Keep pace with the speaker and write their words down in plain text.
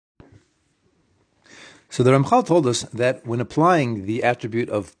So the Ramchal told us that when applying the attribute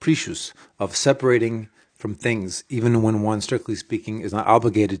of prishus, of separating from things, even when one, strictly speaking, is not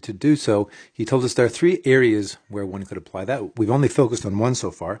obligated to do so, he told us there are three areas where one could apply that. We've only focused on one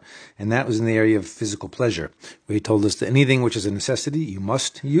so far, and that was in the area of physical pleasure, where he told us that anything which is a necessity you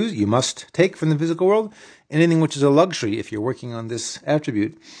must use, you must take from the physical world. Anything which is a luxury, if you're working on this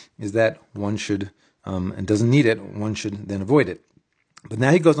attribute, is that one should, and doesn't need it, one should then avoid it. But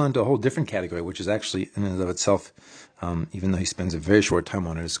now he goes on to a whole different category, which is actually, in and of itself, even though he spends a very short time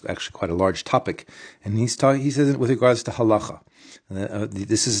on it, it's actually quite a large topic. And he says it with regards to halacha.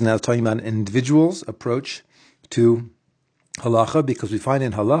 This is now talking about an individual's approach to halacha, because we find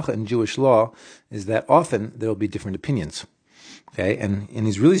in halacha, in Jewish law, is that often there will be different opinions. Okay, and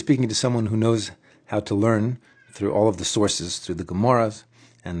he's really speaking to someone who knows how to learn through all of the sources, through the Gemaras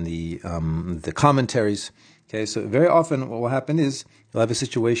and the commentaries. Okay, so very often what will happen is you'll have a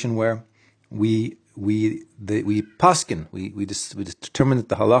situation where we paskin, we determine that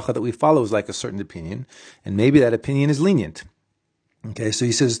the halacha that we follow is like a certain opinion, and maybe that opinion is lenient. Okay, so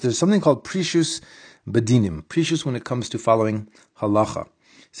he says there's something called prishus badinim, prishus when it comes to following halacha.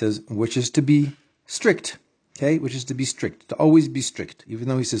 He says, which is to be strict. Okay, which is to be strict, to always be strict. Even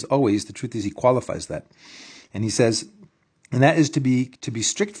though he says always, the truth is he qualifies that, and he says, and that is to be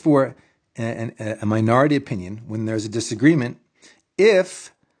strict for a minority opinion when there's a disagreement,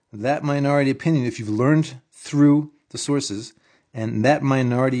 if that minority opinion, if you've learned through the sources, and that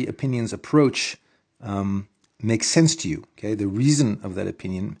minority opinion's approach makes sense to you, okay, the reason of that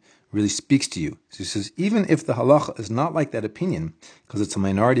opinion really speaks to you. So he says, even if the halacha is not like that opinion, because it's a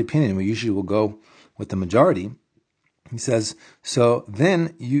minority opinion, we usually will go with the majority, he says, so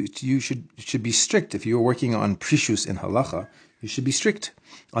then you should be strict. If you're working on prishus in halacha, you should be strict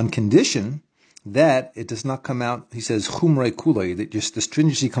on condition that it does not come out, he says, chumrei kulei, that just the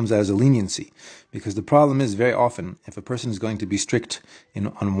stringency comes out as a leniency. Because the problem is, very often, if a person is going to be strict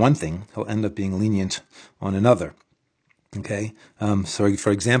on one thing, he'll end up being lenient on another. Okay? So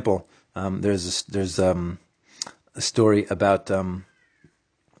for example, there's a story about, in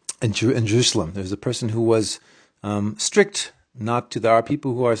Jerusalem, there's a person who was strict, there are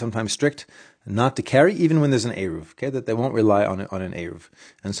people who are sometimes strict, not to carry, even when there's an Eruv, okay, that they won't rely on an Eruv.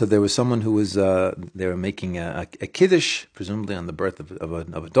 And so there was someone who was, they were making a Kiddush, presumably on the birth of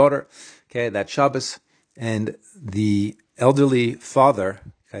a daughter, okay, that Shabbos, and the elderly father,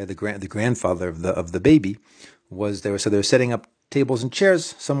 okay, the grandfather of the baby, they were setting up tables and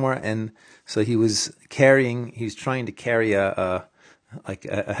chairs somewhere, and so he was trying to carry a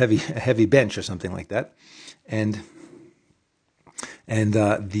heavy bench or something like that, and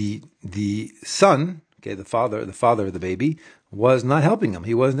the son, okay, the father of the baby, was not helping him.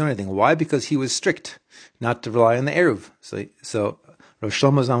 He wasn't doing anything. Why? Because he was strict not to rely on the Eruv. So Rosh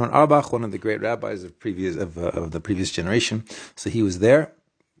Shlomo Zalman Auerbach, one of the great rabbis of the previous generation, so he was there,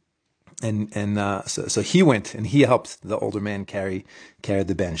 and so he went and he helped the older man carry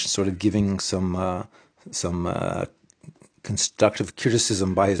the bench, sort of giving some constructive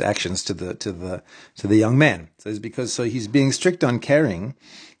criticism by his actions to the young man. So he's being strict on carrying,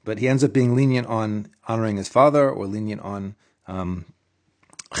 but he ends up being lenient on honoring his father, or lenient on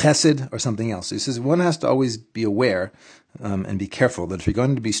chesed or something else. So he says one has to always be aware and be careful that if you're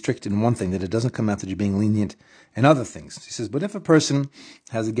going to be strict in one thing, that it doesn't come out that you're being lenient in other things. He says, but if a person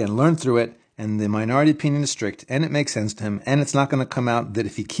has again learned through it, and the minority opinion is strict, and it makes sense to him, and it's not going to come out that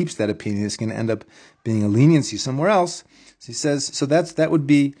if he keeps that opinion, it's going to end up being a leniency somewhere else. So he says, so that would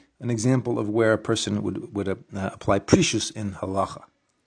be an example of where a person would apply prishus in halacha.